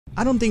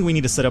I don't think we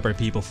need to set up our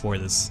people for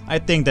this. I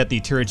think that the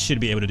turrets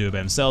should be able to do it by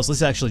themselves.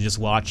 Let's actually just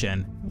watch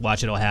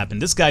it all happen.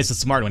 This guy's the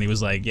smart one. He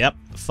was like, yep,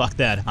 fuck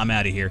that, I'm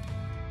out of here.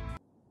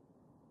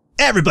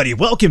 Everybody,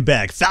 welcome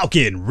back.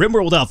 Falcon,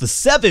 RimWorld Alpha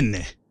 7.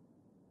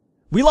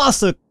 We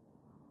lost a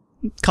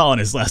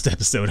colonist last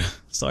episode.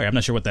 Sorry, I'm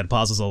not sure what that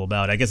pause was all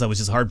about. I guess I was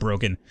just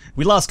heartbroken.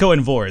 We lost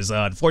Cohen Vors.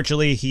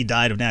 Unfortunately, he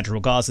died of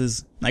natural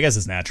causes. I guess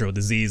it's natural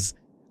disease.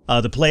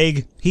 The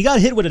plague. He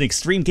got hit with an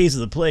extreme case of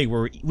the plague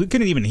where we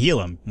couldn't even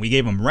heal him. We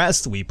gave him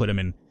rest. We put him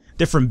in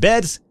different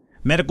beds.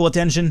 Medical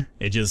attention.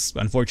 It just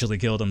unfortunately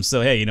killed him.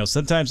 So hey, you know,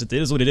 sometimes it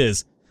is what it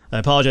is. I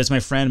apologize, my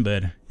friend,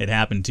 but it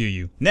happened to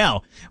you.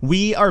 Now,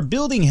 we are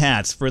building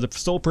hats for the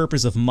sole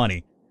purpose of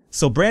money.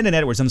 So Brandon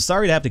Edwards, I'm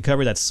sorry to have to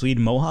cover that sweet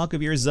mohawk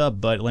of yours up,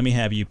 but let me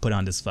have you put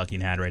on this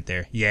fucking hat right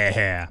there.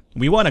 Yeah.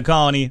 We won a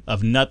colony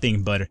of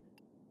nothing but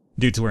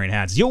dudes wearing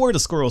hats. You'll wear the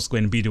Squirrel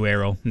Squid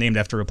Biduero, named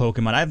after a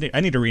Pokemon. I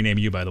need to rename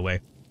you, by the way.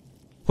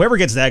 Whoever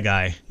gets that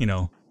guy, you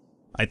know,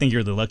 I think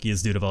you're the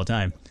luckiest dude of all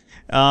time.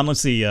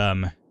 Let's see,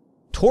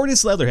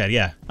 Tortoise Leatherhead,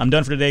 yeah. I'm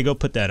done for today, go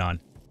put that on.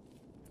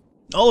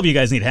 All of you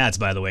guys need hats,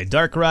 by the way.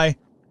 Darkrai,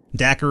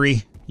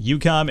 Daiquiri,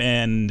 Yukon,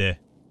 and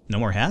no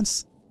more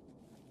hats?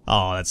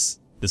 Oh, that's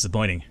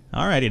disappointing.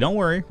 Alrighty, don't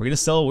worry. We're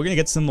gonna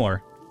get some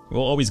more.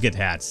 We'll always get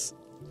hats.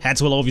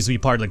 Hats will always be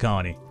part of the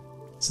colony.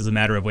 This is a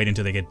matter of waiting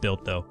until they get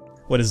built, though.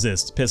 What is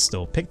this?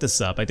 Pistol. Pick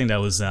this up. I think that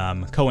was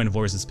Cohen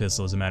Vors'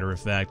 pistol, as a matter of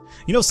fact.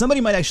 You know, somebody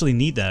might actually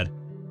need that.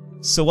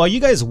 So while you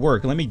guys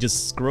work, let me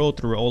just scroll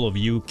through all of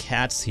you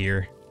cats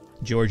here.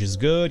 George is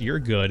good. You're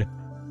good.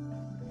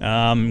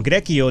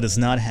 Grecchio does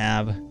not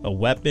have a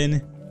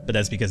weapon, but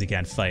that's because he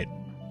can't fight.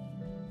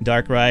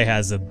 Darkrai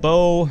has a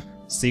bow.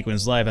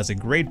 Sequence Life has a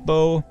great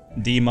bow.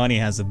 D-Money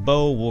has a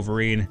bow.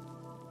 Wolverine.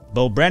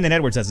 Bow. Brandon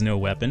Edwards has no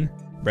weapon.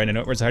 Brandon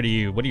Edwards, what do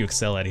you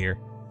excel at here?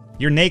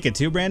 You're naked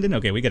too, Brandon?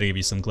 Okay, we gotta give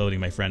you some clothing,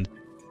 my friend.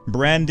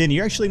 Brandon,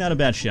 you're actually not a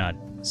bad shot.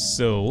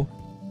 So,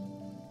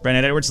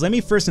 Brandon Edwards, let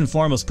me first and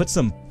foremost put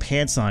some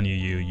pants on you,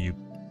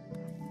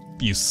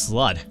 you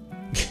slut.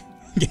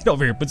 Get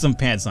over here, put some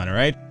pants on,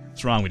 alright?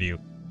 What's wrong with you?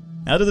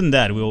 Other than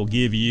that, we'll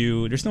give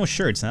you... There's no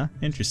shirts, huh?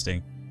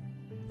 Interesting.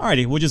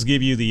 Alrighty, we'll just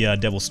give you the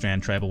Devil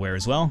Strand tribal wear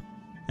as well.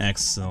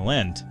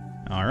 Excellent.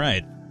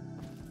 Alright.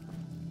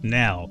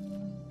 Now,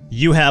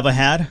 you have a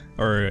hat,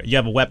 or you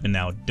have a weapon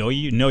now, do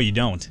you? No, you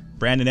don't.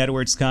 Brandon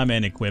Edwards, come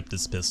and equip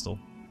this pistol.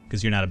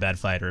 Because you're not a bad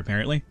fighter,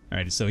 apparently.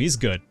 Alright, so he's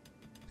good.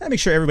 Gotta make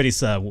sure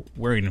everybody's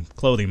wearing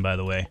clothing, by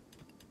the way.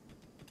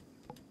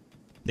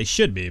 They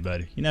should be,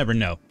 but you never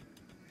know.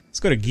 Let's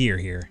go to gear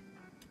here.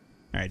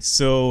 Alright,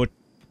 so...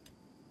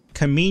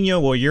 Camino,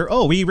 well,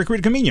 oh, we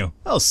recruited Camino.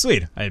 Oh,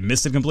 sweet. I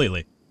missed it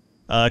completely.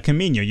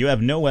 Camino, you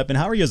have no weapon.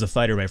 How are you as a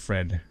fighter, my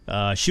friend?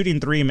 Shooting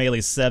 3,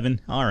 melee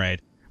 7.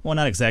 Alright. Well,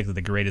 not exactly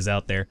the greatest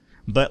out there.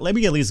 But let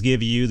me at least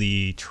give you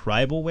the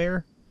tribal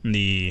wear.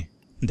 The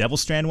Devil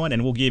Strand one,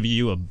 and we'll give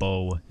you a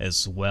bow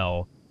as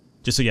well.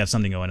 Just so you have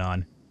something going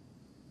on.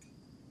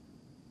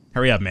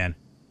 Hurry up, man.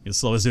 You're the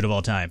slowest dude of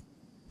all time.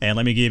 And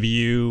let me give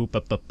you...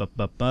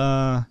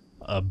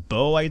 a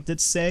bow, I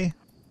did say.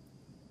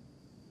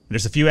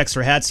 There's a few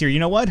extra hats here. You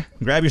know what?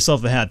 Grab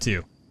yourself a hat,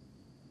 too.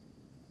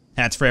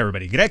 Hats for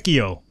everybody.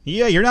 Grecchio.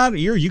 Yeah,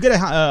 you get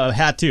a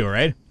hat, too,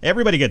 alright?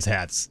 Everybody gets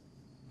hats.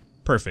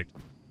 Perfect.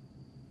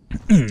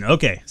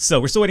 Okay,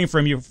 so we're still waiting for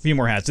a few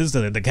more hats. This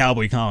is the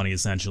cowboy colony,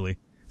 essentially.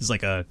 This is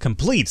like a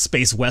complete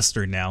space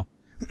western now.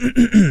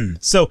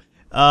 So,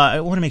 I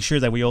want to make sure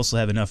that we also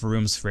have enough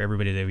rooms for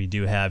everybody that we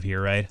do have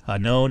here, right?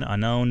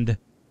 Unknown,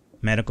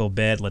 medical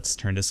bed. Let's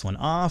turn this one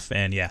off.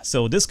 And yeah,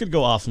 so this could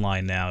go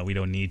offline now. We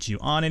don't need you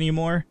on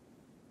anymore,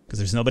 because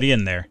there's nobody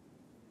in there.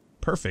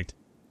 Perfect.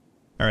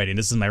 Alrighty,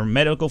 this is my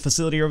medical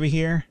facility over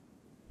here.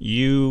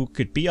 You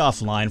could be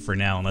offline for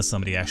now, unless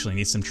somebody actually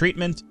needs some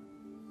treatment.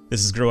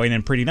 This is growing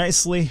in pretty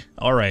nicely.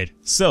 Alright,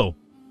 so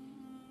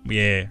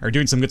we are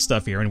doing some good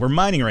stuff here, and we're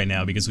mining right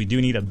now because we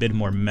do need a bit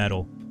more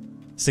metal.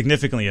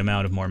 Significantly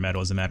amount of more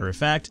metal, as a matter of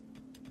fact.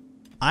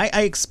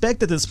 I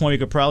expect at this point we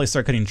could probably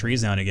start cutting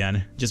trees down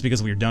again, just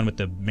because we're done with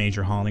the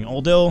major hauling.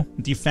 Although,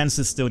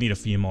 defenses still need a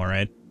few more,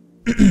 right?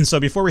 So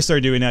before we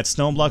start doing that,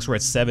 stone blocks we're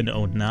at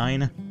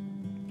 709.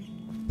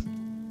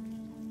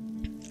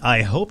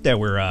 I hope that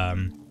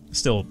we're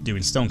still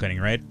doing stone cutting,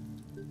 right?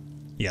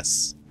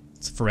 Yes.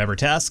 It's a forever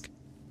task.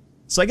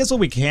 So I guess what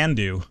we can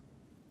do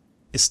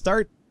is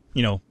start,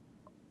 you know,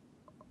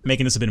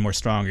 making this a bit more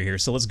stronger here.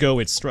 So let's go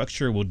with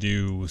structure. We'll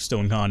do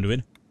stone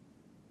conduit.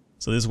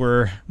 So this is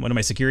where one of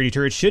my security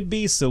turrets should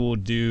be. So we'll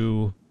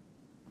do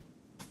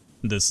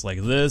this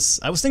like this.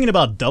 I was thinking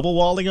about double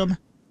walling them.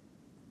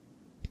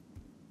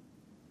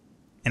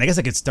 And I guess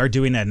I could start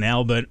doing that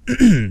now, but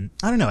I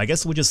don't know. I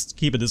guess we'll just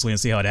keep it this way and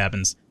see how it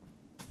happens.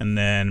 And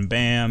then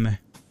bam,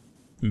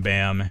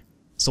 bam.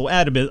 So we'll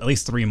add a bit, at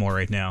least 3 more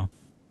right now.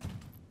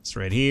 It's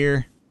right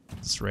here,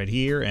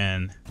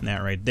 and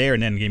that right there,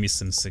 and then give me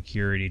some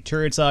security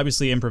turrets,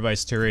 obviously,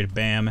 improvised turret,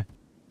 bam,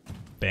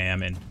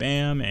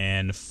 bam,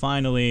 and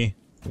finally,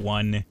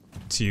 1,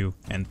 2,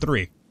 and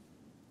 3.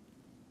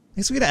 I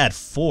guess we gotta add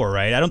 4,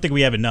 right? I don't think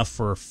we have enough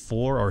for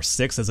 4 or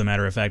 6, as a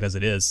matter of fact, as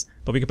it is.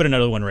 But we could put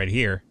another one right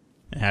here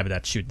and have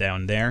that shoot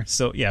down there.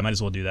 So yeah, might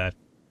as well do that.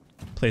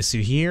 Place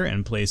you here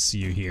and place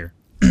you here.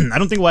 I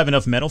don't think we'll have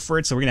enough metal for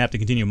it, so we're gonna have to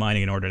continue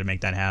mining in order to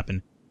make that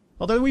happen.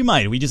 Although we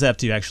might, we just have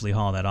to actually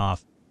haul that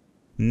off.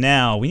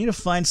 Now, we need to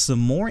find some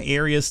more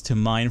areas to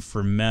mine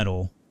for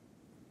metal.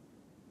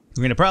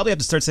 We're gonna probably have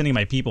to start sending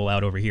my people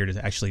out over here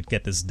to actually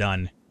get this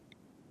done.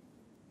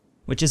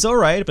 Which is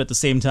alright, but at the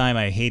same time,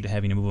 I hate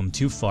having to move them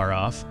too far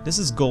off. This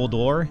is gold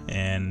ore,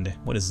 and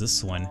what is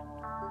this one?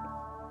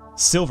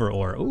 Silver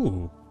ore.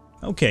 Ooh.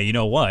 Okay, you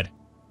know what?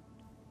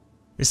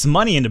 There's some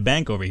money in the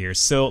bank over here,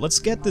 so let's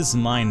get this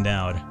mined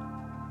out.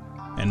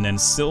 And then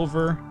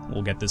silver,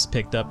 we'll get this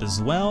picked up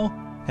as well.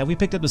 Have we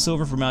picked up the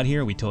silver from out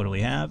here? We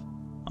totally have.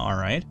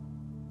 Alright.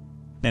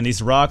 Then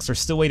these rocks are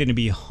still waiting to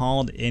be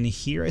hauled in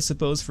here, I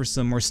suppose, for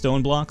some more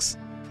stone blocks.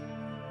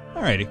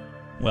 Alrighty.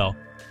 Well,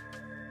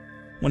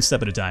 one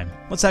step at a time.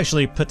 Let's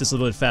actually put this a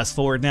little bit fast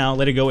forward now.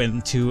 Let it go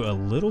into a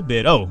little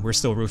bit. Oh, we're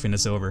still roofing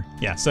this over.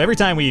 Yeah, so every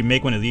time we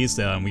make one of these,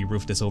 we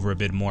roof this over a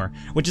bit more.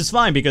 Which is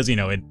fine because, you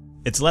know,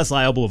 it's less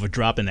liable of a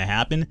drop-in to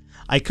happen.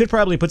 I could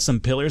probably put some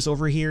pillars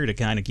over here to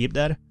kind of keep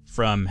that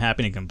from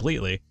happening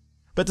completely.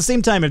 But at the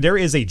same time, if there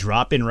is a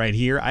drop-in right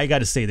here, I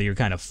gotta say that you're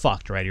kind of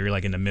fucked, right? You're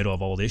like in the middle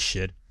of all this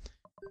shit.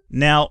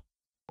 Now,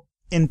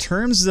 in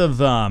terms of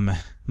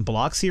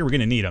blocks here, we're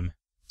gonna need them.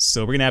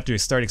 So we're gonna have to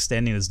start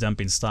extending this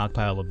dumping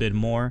stockpile a bit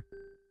more.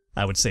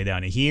 I would say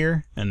down to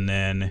here, and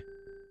then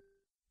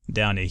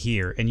down to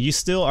here. And you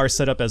still are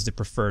set up as the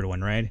preferred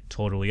one, right?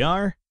 Totally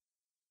are.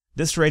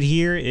 This right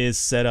here is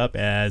set up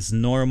as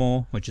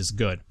normal, which is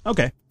good.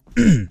 Okay.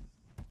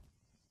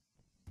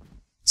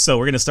 So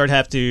we're gonna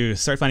have to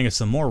start finding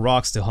some more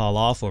rocks to haul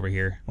off over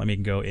here. Let me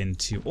go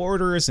into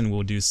orders and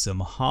we'll do some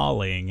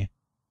hauling.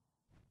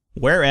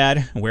 Where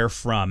at? Where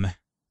from?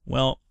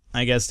 Well,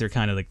 I guess they're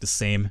kind of like the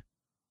same,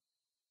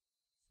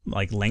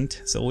 like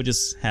linked. So we'll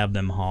just have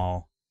them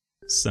haul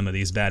some of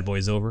these bad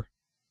boys over.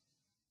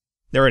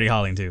 They're already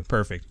hauling too.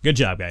 Perfect. Good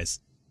job, guys.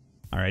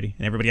 Alrighty,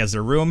 and everybody has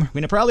their room.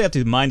 We're gonna probably have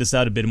to mine this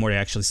out a bit more to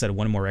actually set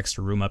one more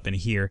extra room up in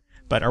here.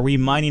 But are we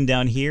mining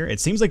down here? It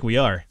seems like we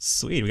are.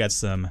 Sweet, we got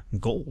some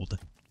gold.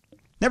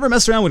 Never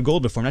messed around with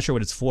gold before, I'm not sure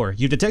what it's for.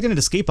 You've detected an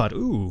escape pod.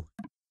 Ooh.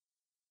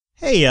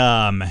 Hey,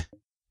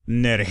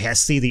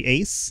 Nerhesi the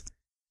Ace?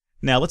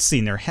 Now, let's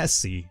see,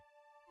 Nerhesi.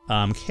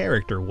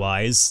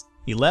 Character-wise,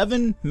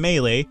 11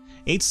 melee,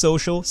 8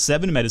 social,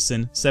 7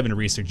 medicine, 7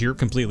 research. You're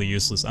completely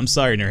useless. I'm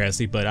sorry,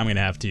 Nerhesi, but I'm gonna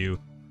have to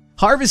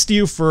harvest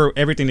you for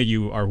everything that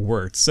you are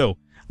worth. So,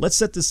 let's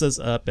set this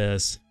up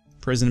as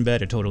prison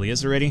bed. It totally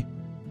is already.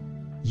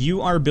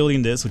 You are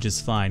building this, which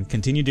is fine.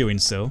 Continue doing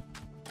so.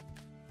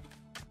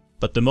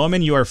 But the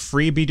moment you are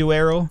free,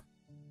 Biduero,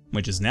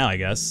 which is now, I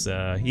guess,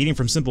 eating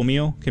from simple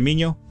meal,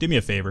 Camino, do me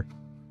a favor.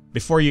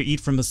 Before you eat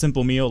from a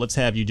simple meal, let's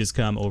have you just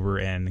come over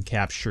and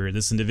capture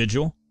this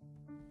individual.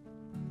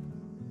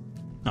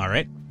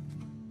 Alright.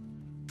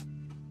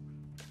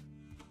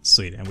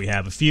 Sweet, and we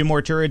have a few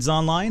more turrets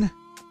online.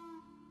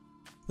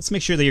 Let's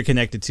make sure that you're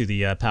connected to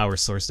the power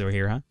source over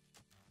here, huh?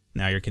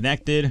 Now you're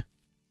connected.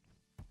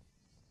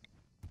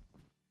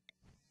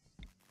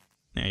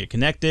 Now you're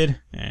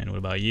connected, and what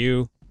about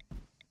you?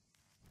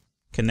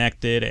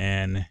 Connected,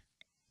 and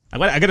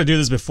I gotta do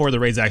this before the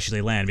raids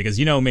actually land, because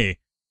you know me.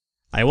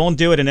 I won't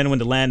do it, and then when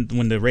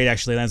the raid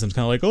actually lands, I'm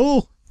kind of like,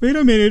 oh, wait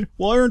a minute,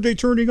 why aren't they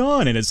turning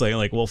on? And it's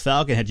like, well,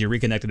 Falcon, had you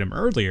reconnected him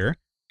earlier,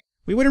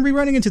 we wouldn't be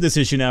running into this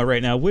issue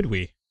right now, would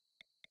we?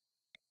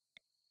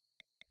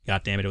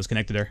 God damn it, it was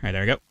connected there. Alright,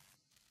 there we go.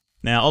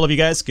 Now, all of you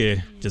guys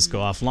could just go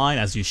offline,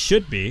 as you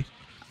should be.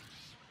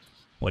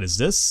 What is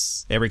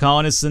this? Every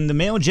colonist in the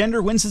male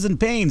gender winces in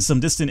pain. Some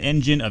distant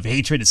engine of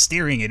hatred is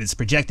steering it. It's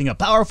projecting a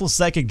powerful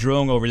psychic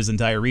drone over this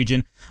entire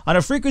region on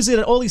a frequency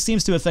that only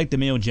seems to affect the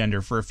male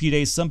gender. For a few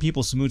days, some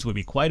people's moods would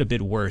be quite a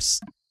bit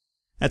worse.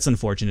 That's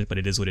unfortunate, but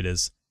it is what it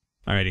is.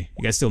 Alrighty,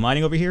 you guys still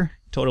mining over here?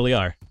 Totally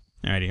are.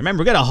 Alrighty,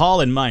 remember, we got a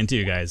haul in mine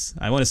too, guys.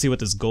 I want to see what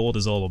this gold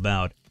is all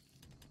about.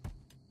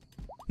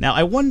 Now,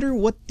 I wonder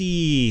what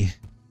the...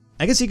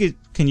 I guess you could...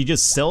 Can you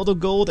just sell the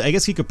gold? I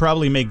guess you could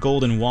probably make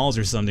golden walls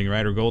or something,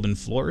 right? Or golden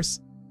floors?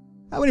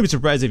 I wouldn't be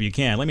surprised if you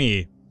can. Let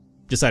me...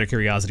 Just out of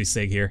curiosity's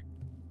sake here.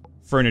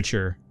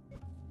 Furniture.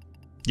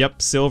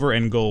 Yep, silver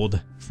and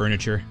gold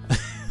furniture.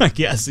 I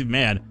guess,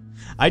 man.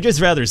 I'd just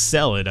rather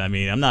sell it. I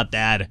mean, I'm not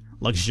that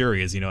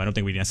luxurious, you know. I don't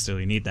think we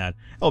necessarily need that.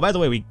 Oh, by the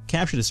way, we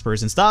captured this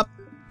person. Stop!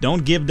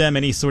 Don't give them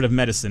any sort of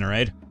medicine,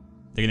 alright?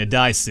 They're gonna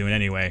die soon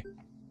anyway.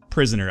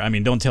 Prisoner. I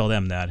mean, don't tell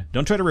them that.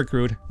 Don't try to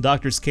recruit.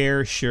 Doctor's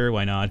care. Sure,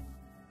 why not?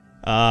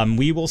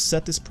 We will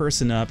set this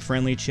person up.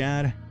 Friendly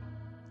Chad.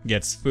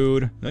 Gets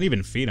food. Don't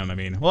even feed him, I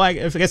mean. Well, I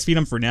guess feed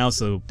him for now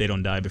so they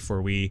don't die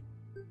before we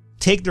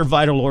take their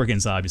vital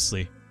organs,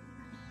 obviously.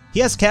 He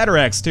has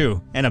cataracts,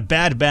 too. And a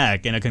bad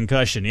back and a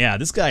concussion. Yeah,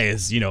 this guy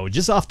is, you know,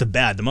 just off the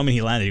bat, the moment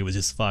he landed, he was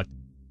just fucked.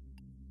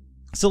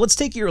 So let's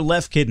take your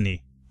left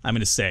kidney, I'm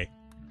gonna say.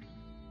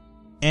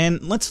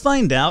 And let's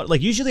find out.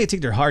 Like, usually I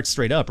take their heart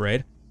straight up,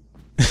 right?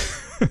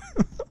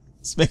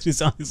 This makes me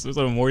sound like some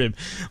sort of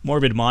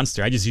morbid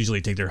monster. I just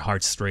usually take their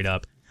hearts straight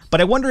up.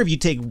 But I wonder if you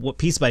take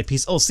piece by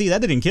piece. Oh, see,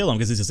 that didn't kill him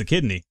because it's just a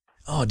kidney.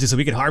 Oh, just so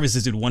we could harvest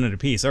this dude one at a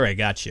piece. All right,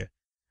 gotcha.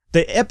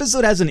 The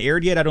episode hasn't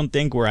aired yet, I don't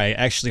think, where I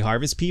actually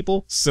harvest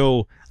people.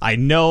 So I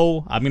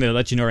know, I'm going to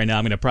let you know right now,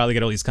 I'm going to probably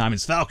get all these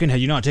comments. Falcon,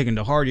 had you not taken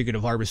to heart, you could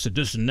have harvested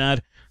this and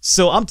that.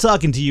 So I'm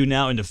talking to you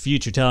now in the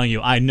future, telling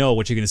you I know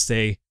what you're going to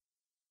say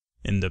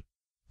in the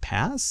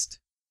past?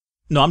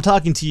 No, I'm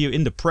talking to you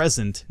in the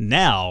present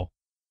now,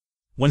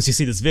 once you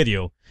see this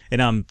video.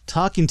 And I'm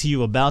talking to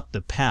you about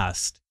the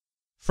past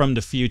from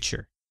the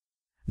future.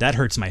 That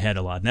hurts my head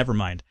a lot. Never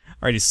mind.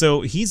 Alrighty,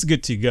 so he's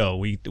good to go.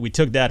 We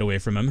took that away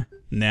from him.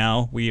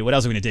 Now, what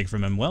else are we going to take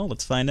from him? Well,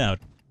 let's find out.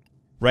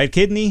 Right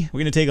kidney? We're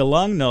going to take a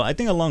lung? No, I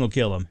think a lung will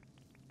kill him.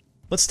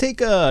 Let's take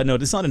no,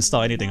 let's not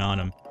install anything on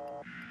him.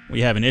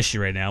 We have an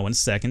issue right now. 1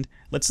 second.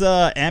 Let's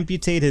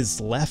amputate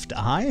his left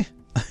eye?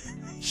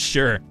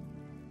 Sure.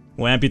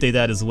 We'll amputate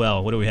that as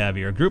well. What do we have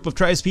here? A group of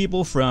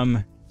tribespeople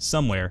from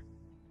somewhere.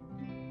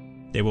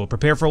 They will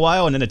prepare for a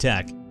while and then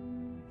attack.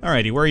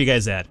 Alrighty, where are you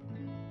guys at?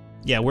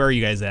 Yeah, where are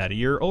you guys at?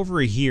 You're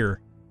over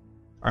here.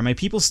 Are my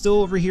people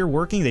still over here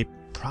working? They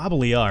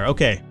probably are.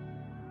 Okay.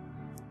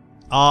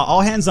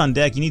 All hands on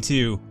deck. You need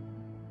to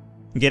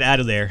get out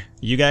of there.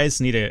 You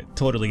guys need to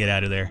totally get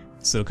out of there.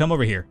 So come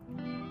over here.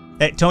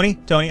 Hey, Tony,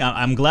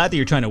 I'm glad that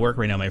you're trying to work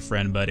right now, my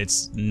friend, but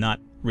it's not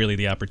really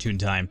the opportune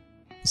time.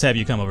 Let's have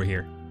you come over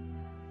here.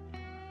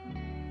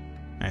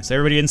 Alright, so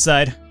everybody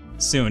inside.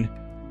 Soon.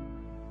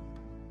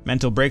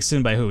 Mental break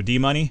soon by who?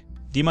 D-Money?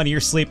 D-Money, you're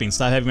sleeping.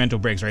 Stop having mental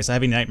breaks, right? Stop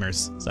having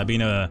nightmares. Stop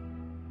being a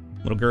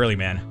little girly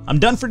man. I'm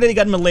done for today.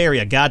 Got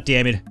malaria. God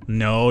damn it.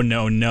 No,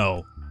 no,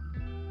 no.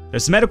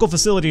 There's medical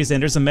facilities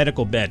and there's a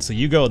medical bed, so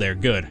you go there.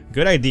 Good.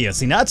 Good idea.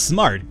 See, not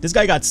smart. This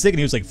guy got sick and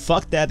he was like,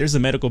 fuck that. There's a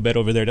medical bed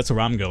over there. That's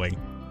where I'm going.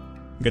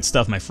 Good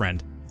stuff, my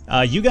friend.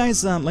 You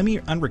guys, let me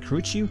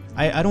unrecruit you.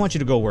 I don't want you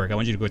to go work. I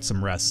want you to go get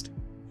some rest.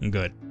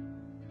 Good.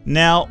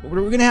 Now,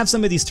 we're going to have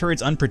some of these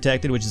turrets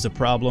unprotected, which is a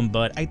problem,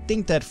 but I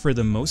think that for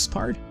the most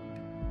part...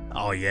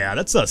 Oh yeah,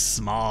 that's a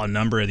small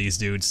number of these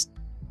dudes.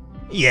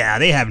 Yeah,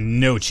 they have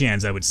no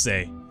chance, I would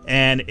say.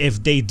 And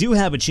if they do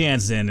have a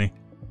chance, then...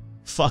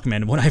 Fuck,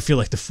 man, when I feel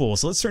like the fool.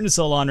 So let's turn this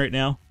all on right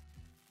now.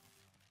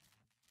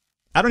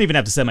 I don't even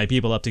have to set my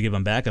people up to give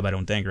them backup, I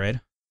don't think, right?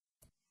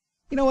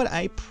 You know what,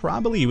 I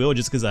probably will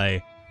just because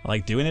I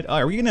like doing it. Oh,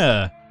 are we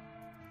gonna...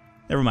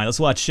 Never mind,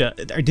 let's watch...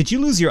 did you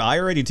lose your eye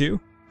already,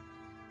 too?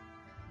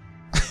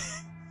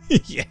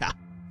 Yeah.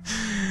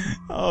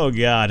 Oh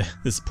god,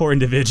 this poor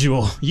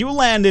individual. You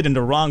landed in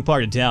the wrong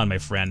part of town, my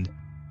friend.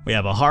 We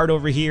have a heart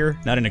over here,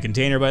 not in a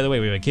container by the way,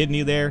 we have a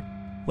kidney there.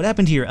 What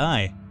happened to your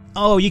eye?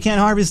 Oh, you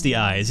can't harvest the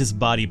eye, it's just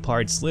body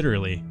parts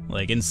literally,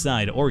 like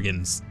inside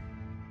organs.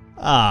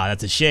 Ah,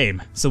 that's a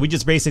shame. So we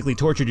just basically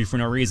tortured you for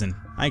no reason.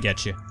 I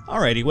get you.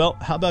 Alrighty, well,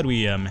 how about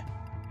we, I'm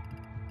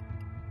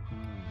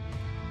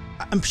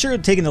sure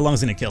taking the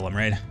lung's gonna kill him,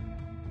 right?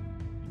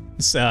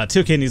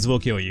 2 kidneys will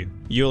kill you.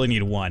 You only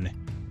need 1.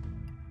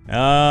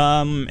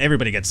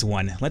 Everybody gets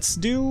 1. Let's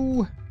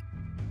do...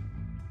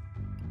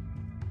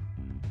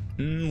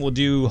 we'll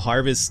do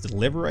harvest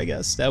liver, I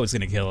guess. That was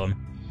gonna kill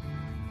him.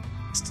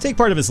 Let's take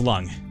part of his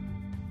lung.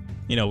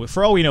 You know,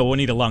 for all we know, we'll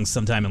need a lung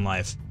sometime in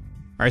life.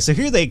 Alright, so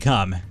here they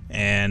come,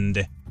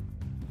 and...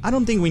 I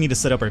don't think we need to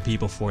set up our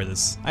people for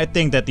this. I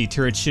think that the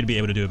turrets should be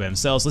able to do it by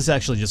themselves. Let's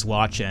actually just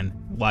watch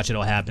it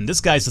all happen.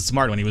 This guy's the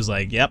smart one. He was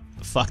like, yep,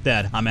 fuck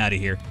that, I'm out of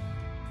here.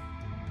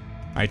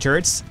 Alright,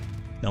 turrets,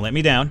 don't let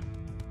me down.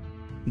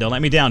 Don't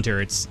let me down,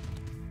 turrets.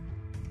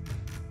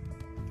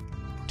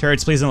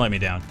 Turrets, please don't let me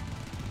down.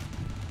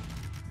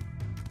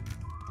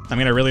 I'm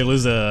gonna really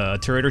lose a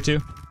turret or 2?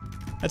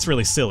 That's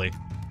really silly.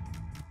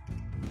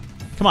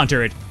 Come on,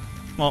 turret.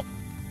 Well,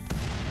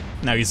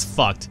 now he's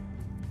fucked.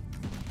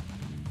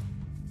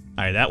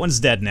 Alright, that one's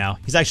dead now.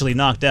 He's actually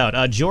knocked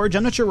out. George,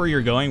 I'm not sure where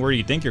you're going. Where do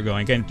you think you're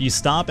going? Can you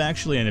stop,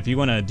 actually? And if you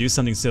want to do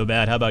something so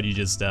bad, how about you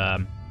just,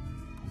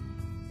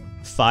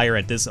 fire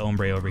at this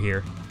hombre over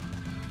here.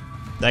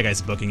 That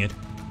guy's booking it.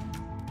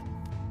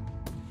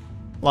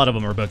 A lot of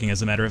them are booking,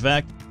 as a matter of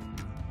fact.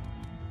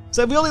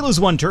 So if we only lose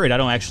 1 turret, I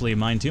don't actually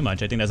mind too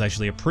much. I think that's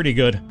actually a pretty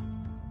good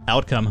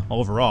outcome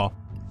overall.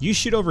 You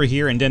shoot over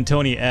here, and then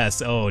Tony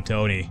S. Oh,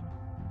 Tony.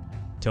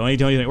 Tony,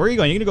 where are you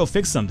going? You're gonna go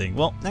fix something.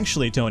 Well,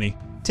 actually, Tony,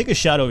 take a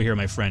shot over here,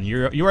 my friend.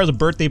 You are the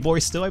birthday boy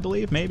still, I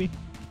believe, maybe?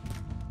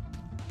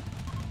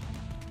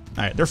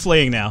 Alright, they're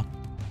fleeing now.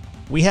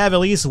 We have at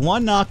least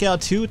 1 knockout,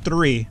 2,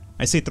 3.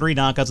 I say 3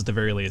 knockouts at the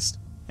very least.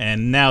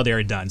 And now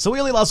they're done. So we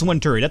only lost 1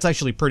 turret. That's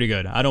actually pretty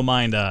good. I don't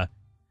mind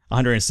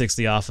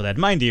 160 off of that.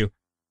 Mind you,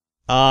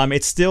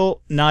 it's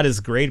still not as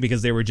great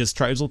because they were just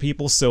tribal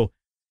people, so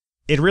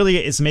it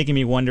really is making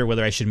me wonder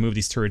whether I should move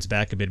these turrets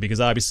back a bit, because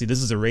obviously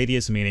this is a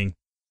radius, meaning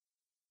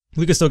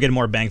we could still get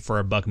more bang for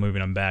our buck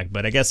moving them back.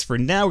 But I guess for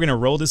now we're going to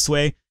roll this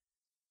way.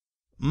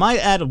 Might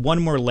add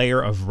 1 more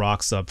layer of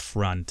rocks up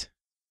front,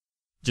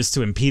 just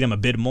to impede them a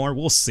bit more.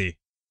 We'll see.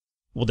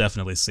 We'll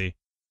definitely see.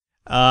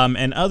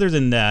 And other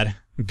than that,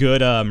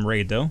 good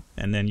raid though.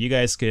 And then you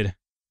guys could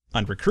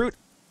unrecruit,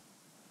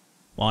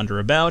 wander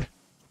about.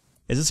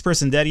 Is this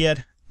person dead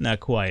yet? Not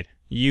quite.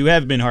 You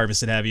have been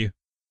harvested, have you?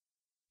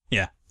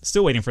 Yeah,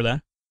 still waiting for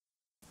that.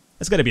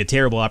 That's gotta be a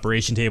terrible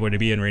operation table to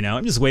be in right now.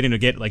 I'm just waiting to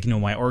get, like, you know,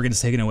 my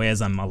organs taken away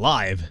as I'm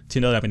alive to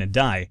know that I'm gonna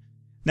die.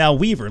 Now,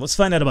 Weaver, let's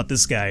find out about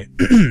this guy.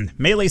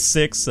 Melee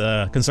 6,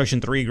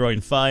 Construction 3, Growing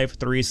 5,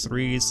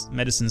 3s,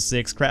 Medicine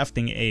 6,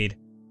 Crafting 8.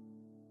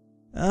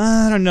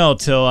 I don't know,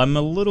 Till. I'm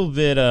a little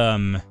bit,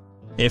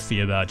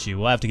 iffy about you.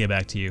 We'll have to get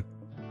back to you.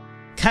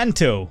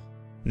 Kanto,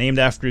 named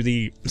after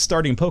the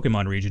starting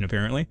Pokemon region,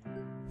 apparently.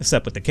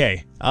 Except with the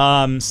K.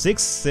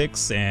 6,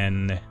 6,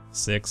 and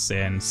 6,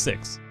 and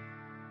 6.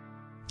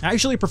 I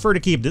actually prefer to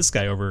keep this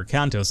guy over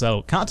Kanto,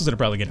 so Kanto's gonna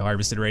probably get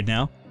harvested right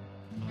now.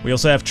 We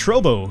also have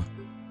Trobo.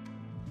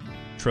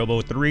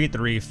 Trobo 3,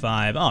 3,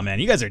 5. Oh man,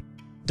 you guys are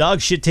dog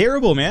shit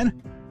terrible,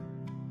 man.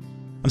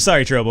 I'm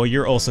sorry, Trobo,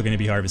 you're also gonna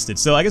be harvested,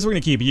 so I guess we're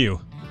gonna keep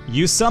you.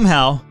 You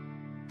somehow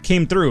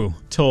came through,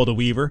 told the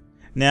Weaver.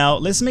 Now,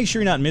 let's make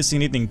sure you're not missing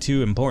anything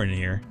too important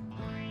here.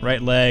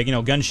 Right leg, you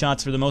know,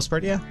 gunshots for the most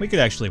part. Yeah, we could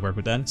actually work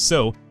with that.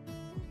 So,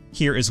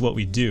 here is what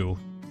we do.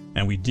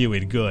 And we do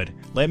it good.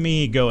 Let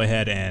me go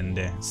ahead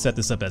and set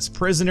this up as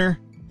prisoner.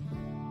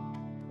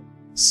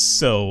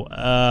 So,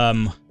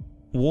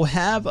 we'll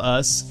have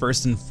us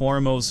first and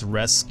foremost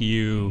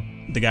rescue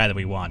the guy that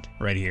we want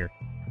right here.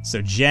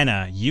 So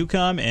Jenna, you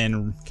come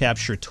and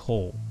capture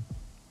Toll.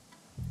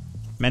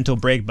 Mental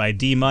break by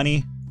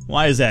D-Money.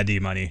 Why is that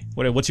D-Money?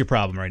 What's your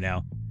problem right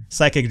now?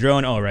 Psychic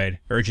drone, alright.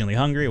 Urgently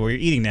hungry, well you're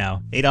eating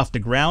now. Ate off the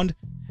ground?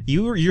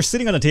 You're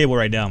sitting on the table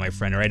right now, my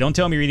friend, alright? Don't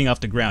tell me you're eating off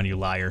the ground, you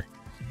liar.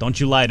 Don't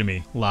you lie to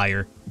me,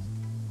 liar.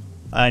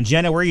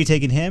 Jenna, where are you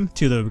taking him?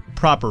 To the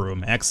proper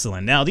room.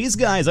 Excellent. Now, these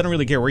guys, I don't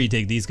really care where you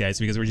take these guys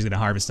because we're just going to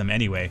harvest them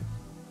anyway.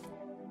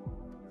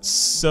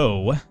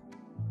 So,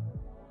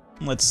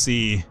 let's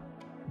see.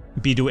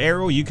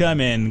 Biduero, you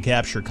come and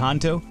capture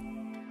Kanto.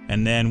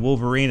 And then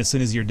Wolverine, as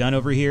soon as you're done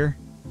over here.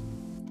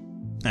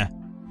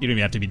 You don't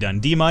even have to be done.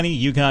 D-Money,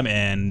 you come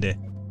and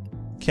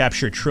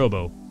capture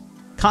Trobo.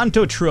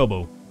 Kanto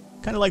Trobo.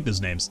 Kind of like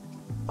those names.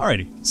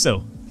 Alrighty,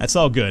 so that's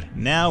all good.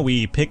 Now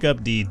we pick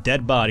up the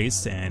dead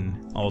bodies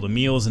and all the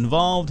meals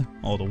involved,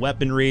 all the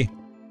weaponry.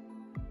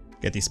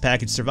 Get these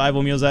packaged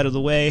survival meals out of the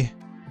way.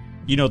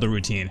 You know the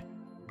routine.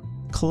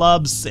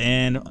 Clubs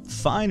and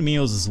fine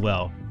meals as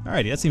well.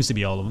 Alrighty, that seems to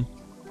be all of them.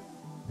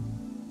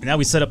 And now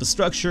we set up a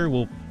structure.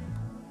 We'll...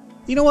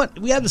 You know what?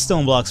 We have the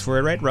stone blocks for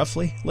it, right?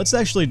 Roughly. Let's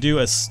actually do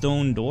a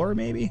stone door,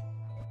 maybe?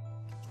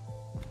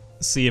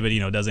 See if it, you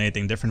know, does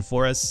anything different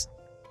for us.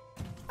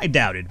 I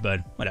doubt it,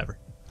 but whatever.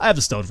 I have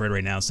the stone for it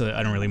right now, so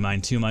I don't really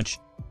mind too much.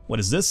 What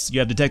is this? You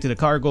have detected a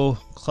cargo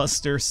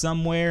cluster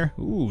somewhere.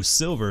 Ooh,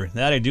 silver.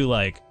 That I do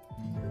like.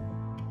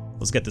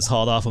 Let's get this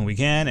hauled off when we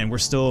can, and we're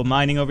still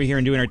mining over here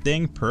and doing our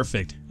thing.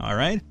 Perfect.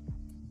 Alright.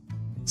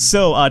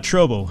 So,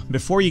 Trobo,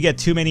 before you get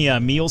too many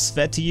meals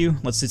fed to you,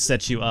 let's just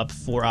set you up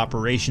for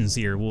operations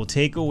here. We'll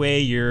take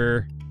away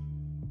your...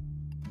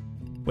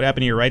 What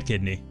happened to your right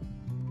kidney?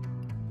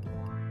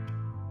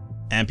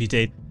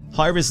 Amputate.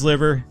 Harvest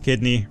liver,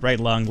 kidney, right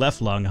lung,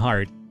 left lung,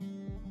 heart.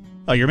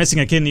 Oh, you're missing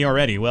a kidney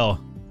already. Well,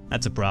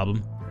 that's a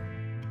problem.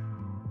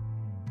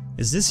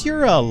 Is this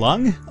your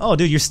lung? Oh,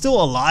 dude, you're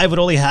still alive with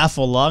only half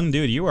a lung?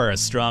 Dude, you are a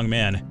strong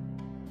man.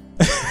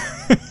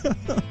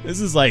 This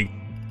is like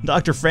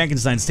Dr.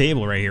 Frankenstein's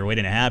table right here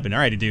waiting to happen.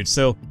 Alrighty, dude,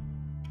 so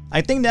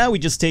I think now we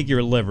just take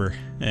your liver,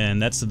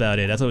 and that's about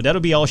it.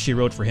 That'll be all she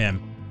wrote for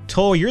him.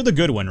 Toll, you're the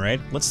good one,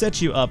 right? Let's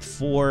set you up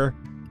for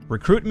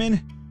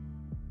recruitment.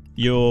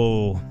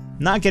 You'll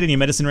not get any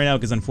medicine right now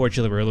because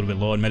unfortunately we're a little bit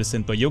low on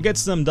medicine, but you'll get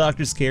some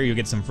doctor's care, you'll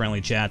get some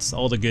friendly chats,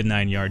 all the good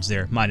 9 yards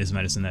there, minus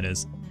medicine that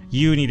is.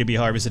 You need to be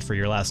harvested for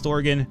your last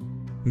organ.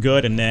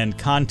 Good, and then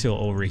Kanto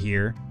over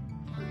here.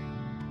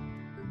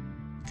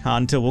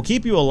 Kanto, we'll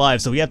keep you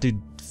alive, so we have to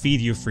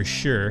feed you for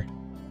sure.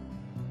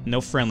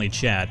 No friendly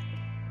chat.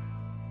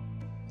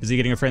 Is he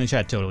getting a friendly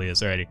chat? Totally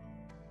is, alrighty.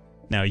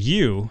 Now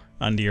you,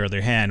 on the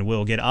other hand,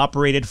 will get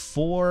operated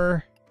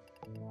for...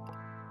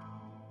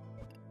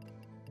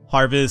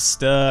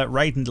 Harvest,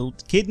 right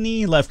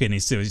kidney, left kidney,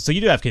 so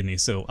you do have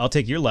kidneys, so I'll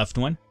take your left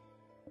one.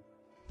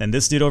 Then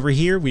this dude over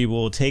here, we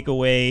will take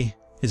away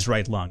his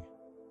right lung.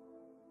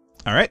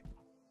 Alright.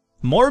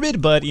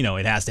 Morbid, but, you know,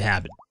 it has to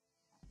happen.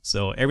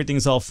 So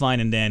everything's all fine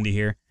and dandy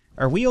here.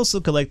 Are we also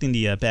collecting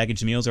the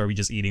packaged meals, or are we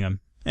just eating them?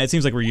 It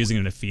seems like we're using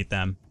them to feed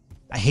them.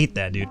 I hate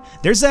that, dude.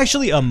 There's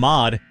actually a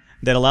mod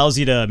that allows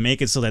you to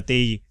make it so that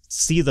they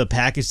see the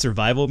packaged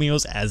survival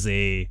meals as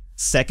a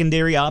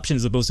secondary option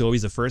as opposed to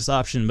always the first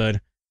option,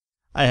 but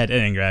I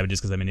didn't grab it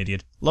just because I'm an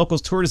idiot.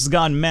 Locals tortoise has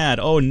gone mad.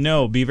 Oh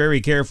no, be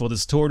very careful.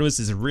 This tortoise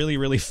is really,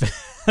 really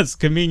fast.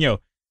 Camino.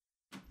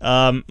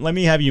 Let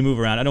me have you move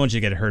around. I don't want you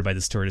to get hurt by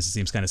this tortoise. It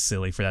seems kind of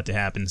silly for that to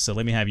happen. So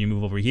let me have you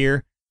move over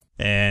here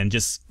and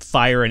just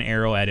fire an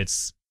arrow at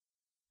its,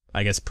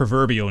 I guess,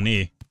 proverbial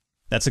knee.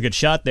 That's a good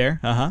shot there.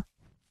 Uh-huh.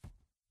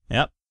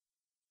 Yep.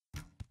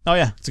 Oh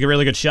yeah, it's a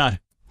really good shot.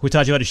 Who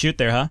taught you how to shoot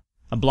there, huh?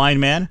 A blind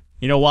man?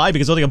 You know why?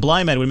 Because only a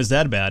blind man would miss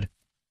that bad.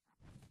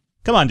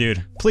 Come on,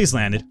 dude. Please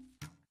land it.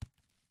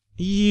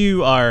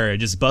 You are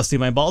just busting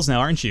my balls now,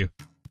 aren't you?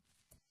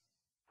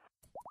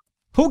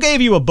 Who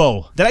gave you a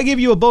bow? Did I give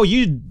you a bow?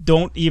 You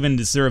don't even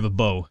deserve a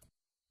bow.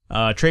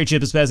 Trade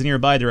ship is passing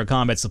nearby. They're a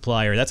combat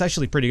supplier. That's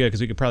actually pretty good,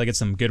 because we could probably get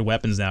some good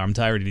weapons now. I'm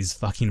tired of these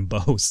fucking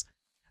bows.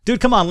 Dude,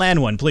 come on,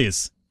 land one,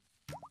 please.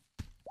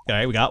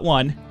 Alright, we got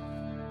one.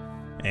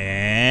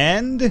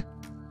 And...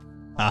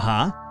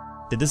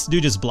 Did this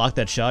dude just block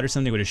that shot or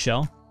something with a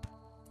shell?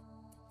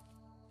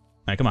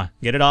 Alright, come on.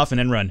 Get it off and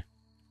then run.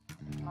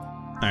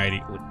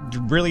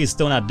 Alrighty. Really is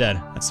still not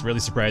dead. That's really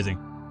surprising.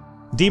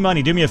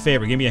 D-Money, do me a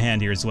favor. Give me a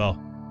hand here as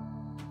well.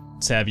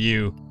 Let's have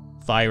you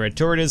fire at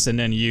Tortoise, and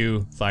then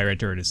you fire at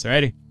Tortoise.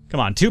 Alrighty? Come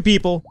on, 2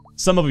 people.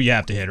 Some of them you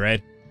have to hit,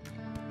 right?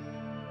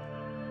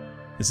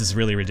 This is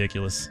really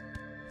ridiculous.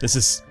 This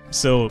is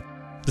so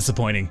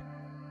disappointing.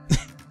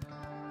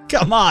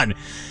 Come on!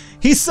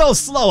 He's so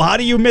slow, how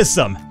do you miss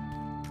him?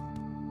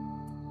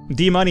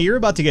 D-Money, you're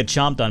about to get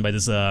chomped on by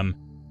this,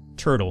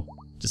 turtle.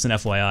 Just an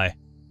FYI.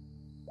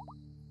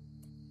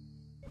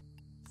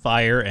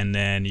 Fire, and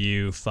then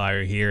you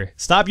fire here.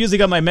 Stop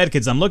using up my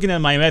medkits. I'm looking at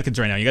my medkits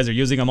right now. You guys are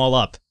using them all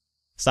up.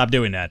 Stop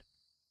doing that.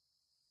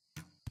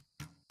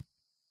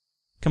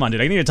 Come on,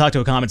 dude. I need to talk to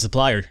a common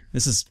supplier.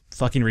 This is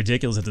fucking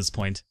ridiculous at this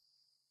point.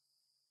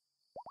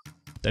 Do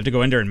I have to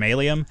go in there and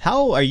melee him?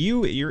 How are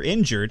you? You're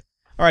injured.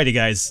 Alrighty,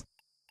 guys.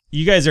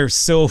 You guys are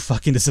so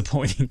fucking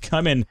disappointing.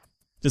 Come in.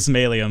 Just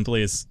melee him,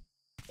 please.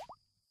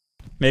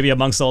 Maybe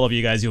amongst all of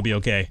you guys, you'll be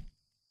okay.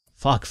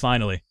 Fuck,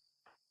 finally.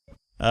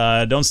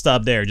 Don't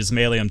stop there. Just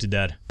melee him to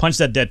death. Punch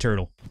that dead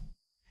turtle.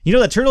 You know,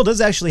 that turtle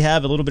does actually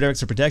have a little bit of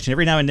extra protection.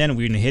 Every now and then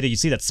when we hit it, you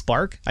see that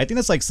spark? I think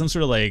that's like some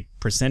sort of like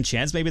 %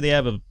 chance maybe they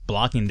have of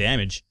blocking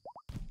damage.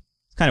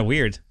 It's kind of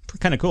weird.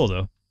 Kind of cool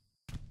though.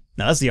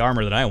 Now that's the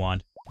armor that I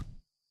want.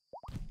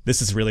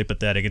 This is really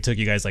pathetic. It took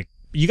you guys like...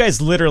 You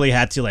guys literally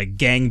had to like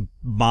gang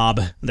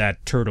mob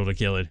that turtle to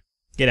kill it.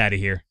 Get out of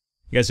here.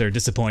 You guys are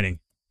disappointing.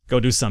 Go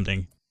do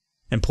something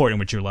important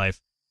with your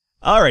life.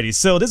 Alrighty,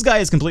 so this guy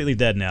is completely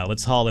dead now.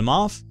 Let's haul him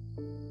off.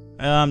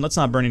 Let's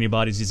not burn any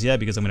bodies just yet,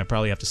 because I'm gonna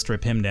probably have to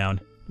strip him down.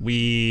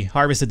 We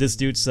harvested this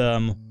dude's,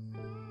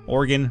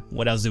 organ.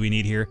 What else do we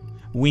need here?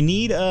 We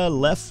need a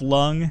left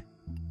lung,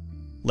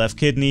 left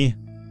kidney,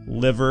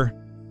 liver.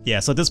 Yeah,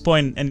 so at this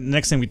point, and the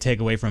next thing we take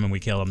away from him, we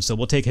kill him. So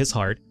we'll take his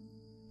heart.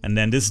 And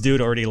then this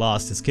dude already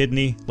lost his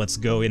kidney. Let's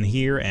go in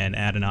here and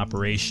add an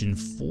operation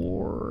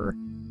for...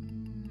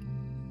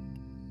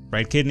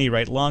 right kidney,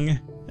 right lung.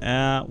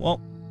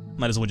 Well,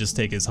 might as well just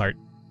take his heart.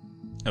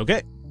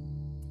 Okay.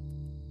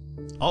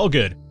 All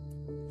good.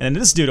 And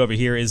then this dude over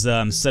here is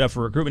set up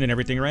for recruitment and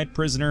everything, right?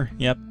 Prisoner,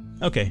 yep.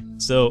 Okay,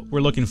 so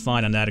we're looking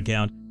fine on that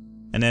account.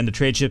 And then the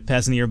trade ship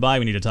passing nearby,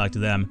 we need to talk to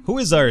them. Who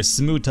is our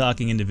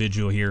smooth-talking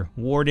individual here?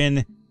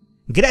 Warden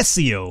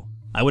Grecio.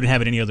 I wouldn't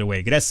have it any other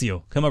way.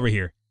 Grecio, come over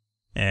here.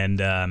 And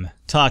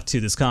talk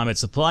to this combat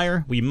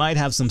supplier. We might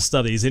have some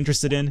stuff that he's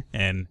interested in,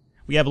 and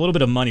we have a little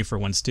bit of money for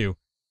once too.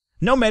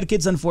 No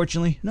medkits,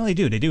 unfortunately. No, they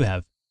do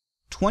have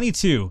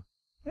 22.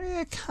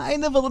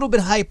 Kind of a little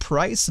bit high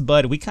price,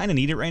 but we kind of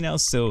need it right now,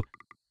 so...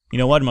 You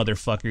know what,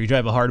 motherfucker? You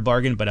drive a hard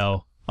bargain, but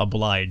I'll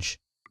oblige.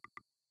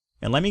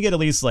 And let me get at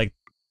least, like,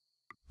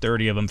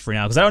 30 of them for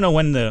now, because I don't know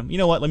when the... You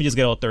know what? Let me just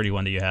get all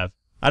 31 that you have.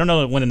 I don't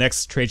know when the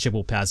next trade ship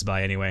will pass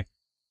by anyway.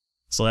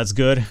 So that's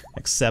good.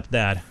 Accept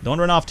that. Don't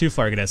run off too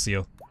far,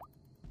 Grecio.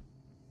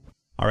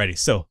 Alrighty,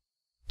 so...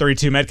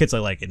 32 medkits, I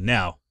like it.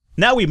 Now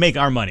we make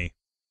our money.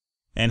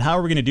 And how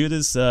are we going to do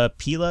this?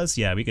 Pilas?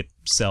 Yeah, we could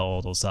sell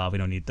all those off. We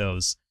don't need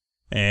those.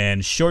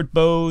 And short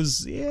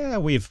bows, yeah,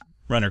 we've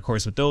run our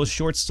course with those.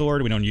 Short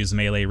sword, we don't use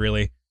melee,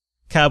 really.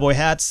 Cowboy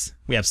hats,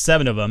 we have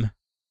 7 of them.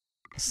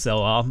 Sell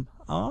off.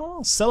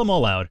 I'll sell them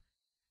all out.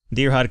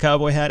 Deer hide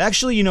cowboy hat.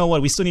 Actually, you know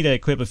what? We still need to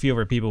equip a few of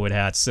our people with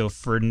hats. So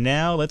for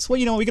now, let's... Well,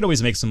 you know what? We could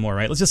always make some more,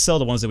 right? Let's just sell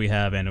the ones that we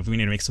have, and if we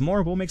need to make some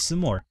more, we'll make some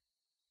more.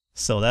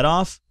 Sell that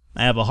off.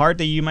 I have a heart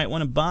that you might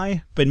want to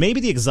buy, but maybe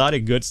the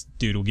exotic goods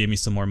dude will give me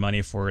some more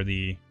money for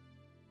the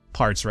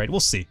parts, right? We'll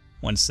see.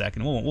 1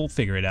 second. We'll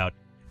figure it out.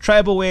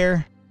 Tribal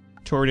wear,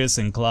 tortoise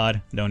and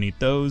clod. Don't need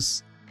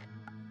those.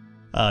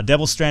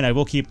 Devil strand, I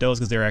will keep those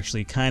because they're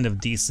actually kind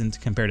of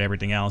decent compared to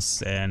everything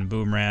else. And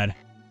boomrad.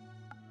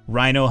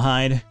 Rhino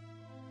hide.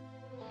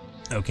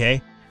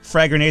 Okay.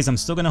 Frag grenades I'm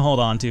still going to hold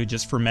on to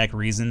just for mech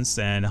reasons.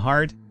 And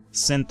heart,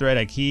 synth thread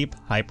I keep.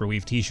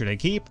 Hyperweave t-shirt I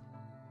keep.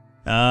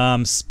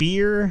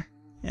 Spear,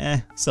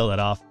 sell that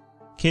off.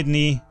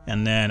 Kidney,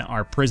 and then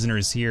our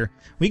prisoners here.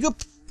 We could,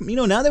 you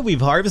know, now that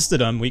we've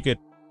harvested them, we could,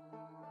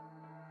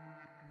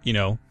 you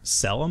know,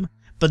 sell them.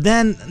 But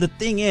then the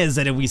thing is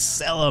that if we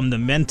sell them, the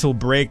mental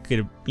break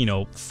could, you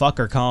know, fuck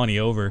our colony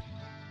over.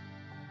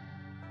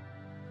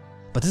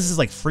 But this is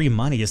like free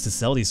money just to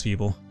sell these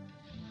people.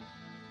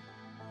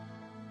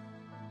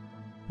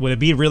 Would it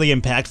be really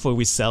impactful if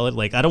we sell it?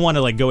 Like, I don't want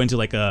to like go into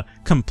like a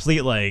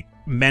complete like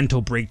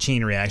mental break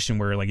chain reaction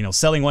where like, you know,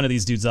 selling one of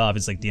these dudes off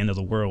is like the end of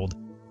the world.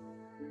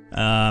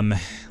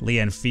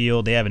 Leanne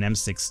Field, they have an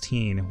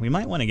M16. We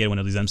might want to get one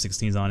of these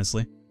M16s,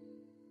 honestly.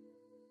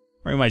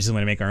 Or we might just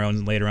want to make our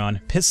own later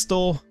on.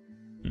 Pistol.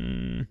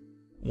 1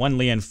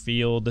 Leanne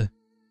Field.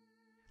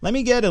 Let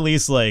me get at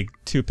least like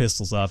 2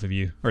 pistols off of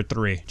you, or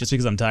 3, just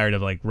because I'm tired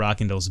of like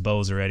rocking those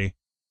bows already.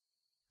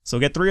 So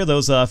get 3 of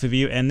those off of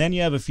you, and then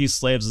you have a few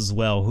slaves as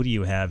well. Who do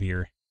you have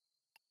here?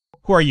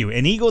 Who are you?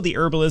 Inigo the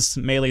herbalist,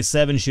 melee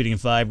 7, shooting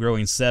 5,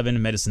 growing 7,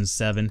 medicine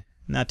 7.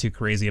 Not too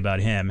crazy about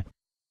him.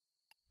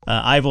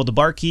 Ivo the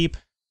barkeep,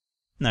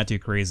 not too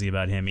crazy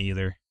about him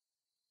either.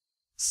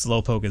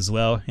 Slowpoke as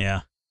well,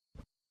 yeah.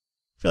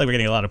 I feel like we're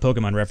getting a lot of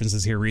Pokemon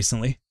references here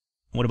recently.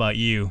 What about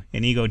you?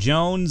 Inigo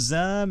Jones,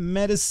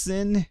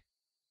 medicine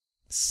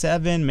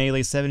 7,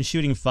 melee 7,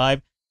 shooting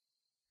 5.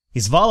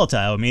 He's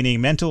volatile,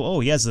 meaning mental. Oh,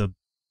 he has a...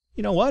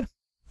 You know what?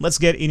 Let's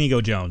get Inigo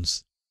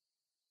Jones.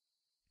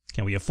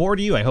 Can we afford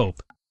you? I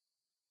hope.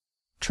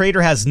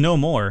 Trader has no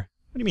more.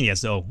 What do you mean he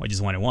has no? I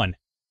just wanted 1.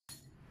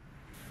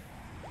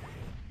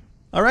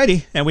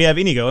 Alrighty, and we have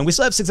Inigo, and we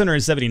still have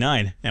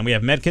 679, and we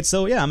have medkits,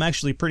 so yeah, I'm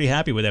actually pretty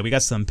happy with that. We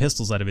got some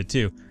pistols out of it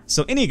too.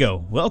 So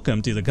Inigo,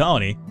 welcome to the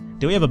colony.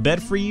 Do we have a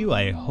bed for you?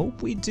 I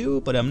hope we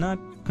do, but I'm not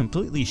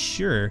completely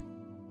sure.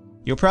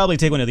 You'll probably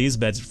take one of these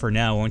beds for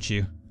now, won't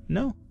you?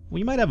 No?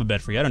 We might have a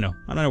bed for you, I don't know.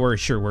 I'm not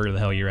sure where the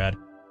hell you're at.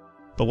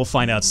 But we'll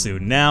find out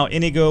soon. Now,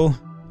 Inigo,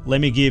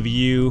 let me give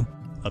you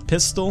a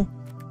pistol.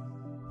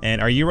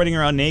 And are you running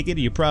around naked?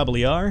 You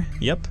probably are.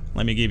 Yep.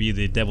 Let me give you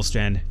the Devil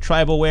Strand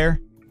tribal wear.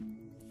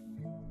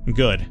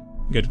 Good.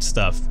 Good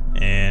stuff.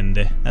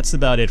 And that's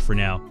about it for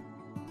now.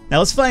 Now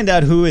let's find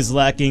out who is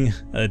lacking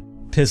a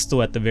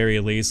pistol at the very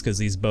least, because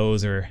these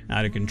bows are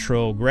out of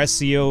control.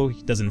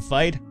 Grecio doesn't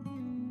fight.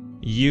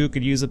 You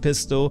could use a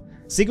pistol.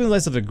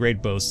 Civilized have a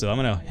great bow, so I'm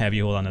gonna have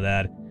you hold on to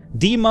that.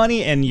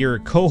 D-Money and your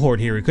cohort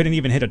here, we couldn't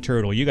even hit a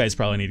turtle. You guys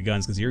probably need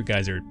guns, because your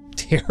guys are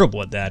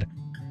terrible at that.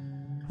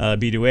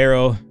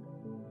 Biduero,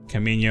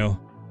 Camino.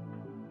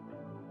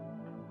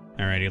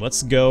 Alrighty,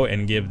 let's go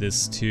and give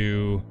this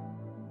to...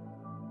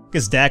 I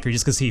guess Dacry,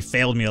 just because he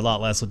failed me a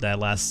lot less with that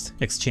last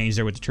exchange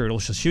there with the turtle.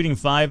 So shooting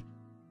 5.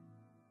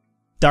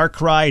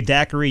 Darkrai,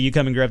 Dacry, you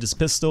come and grab this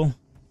pistol.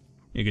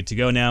 You're good to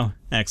go now.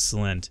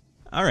 Excellent.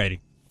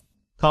 Alrighty.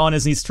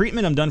 Colonies needs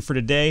treatment. I'm done for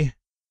today.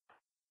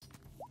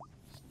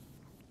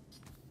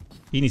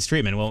 He needs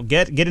treatment. Well,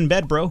 get in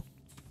bed, bro.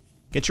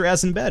 Get your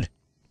ass in bed.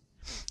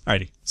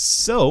 Alrighty.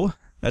 So,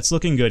 that's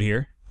looking good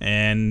here.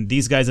 And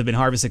these guys have been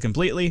harvested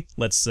completely.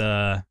 Let's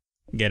get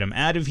them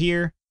out of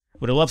here.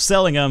 Would have loved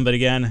selling them, but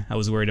again, I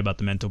was worried about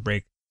the mental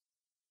break.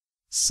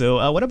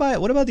 So, what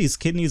about these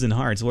kidneys and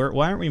hearts?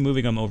 Why aren't we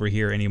moving them over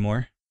here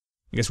anymore?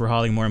 I guess we're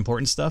hauling more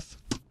important stuff.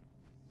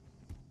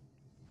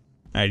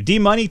 Alright,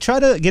 D-Money, try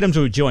to get him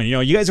to join. You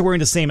know, you guys are wearing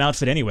the same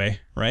outfit anyway,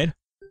 right?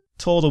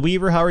 Toll the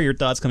Weaver, how are your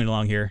thoughts coming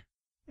along here?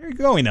 You're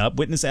going up.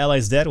 Witness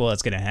allies dead? Well,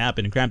 that's gonna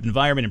happen. Cramped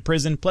environment in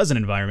prison. Pleasant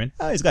environment.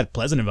 Oh, he's got a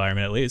pleasant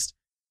environment at least.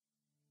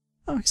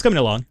 Oh, he's coming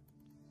along.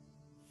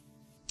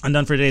 I'm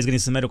done for today. He's getting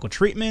some medical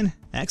treatment.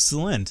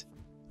 Excellent.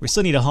 We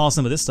still need to haul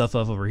some of this stuff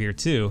off over here,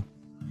 too.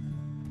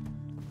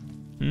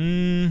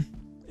 And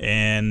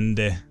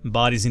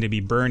bodies need to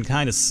be burned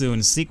kind of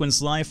soon. Sequence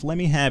life. Let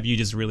me have you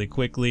just really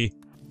quickly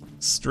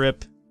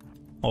strip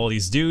all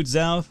these dudes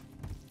out.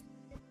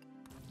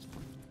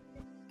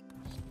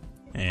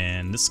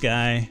 And this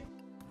guy.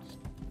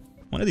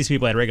 One of these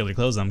people had regular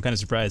clothes on. I'm kind of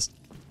surprised.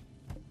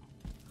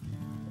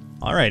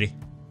 Alrighty.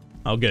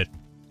 Oh, good.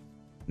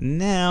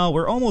 Now,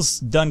 we're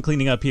almost done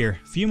cleaning up here.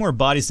 A few more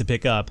bodies to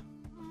pick up.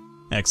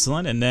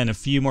 Excellent. And then a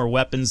few more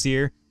weapons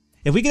here.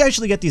 If we could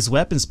actually get these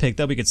weapons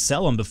picked up, we could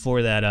sell them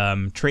before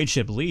that trade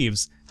ship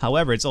leaves.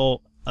 However, it's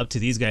all up to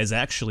these guys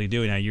actually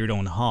doing a your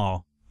own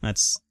haul.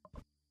 That's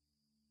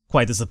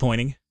quite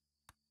disappointing.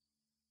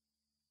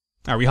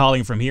 Are we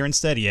hauling from here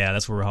instead? Yeah,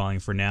 that's where we're hauling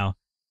for now.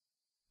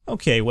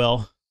 Okay,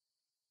 well...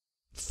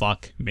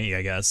 Fuck me,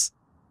 I guess.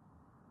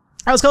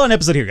 I was calling an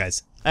episode here,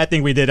 guys. I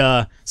think we did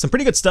some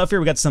pretty good stuff here.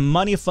 We got some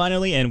money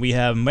finally, and we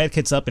have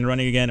medkits up and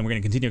running again, and we're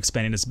going to continue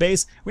expanding this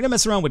base. We're going to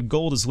mess around with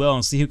gold as well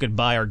and see who could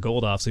buy our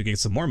gold off so we can get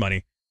some more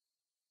money.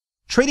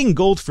 Trading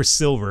gold for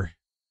silver.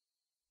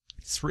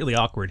 It's really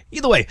awkward.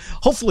 Either way,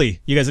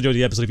 hopefully you guys enjoyed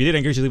the episode. If you did, I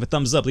encourage you to leave a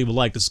thumbs up, leave a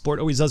like. The support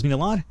always does mean a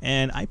lot,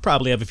 and I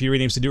probably have a few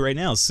renames to do right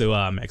now, so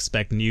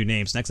expect new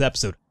names next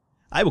episode.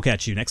 I will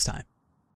catch you next time.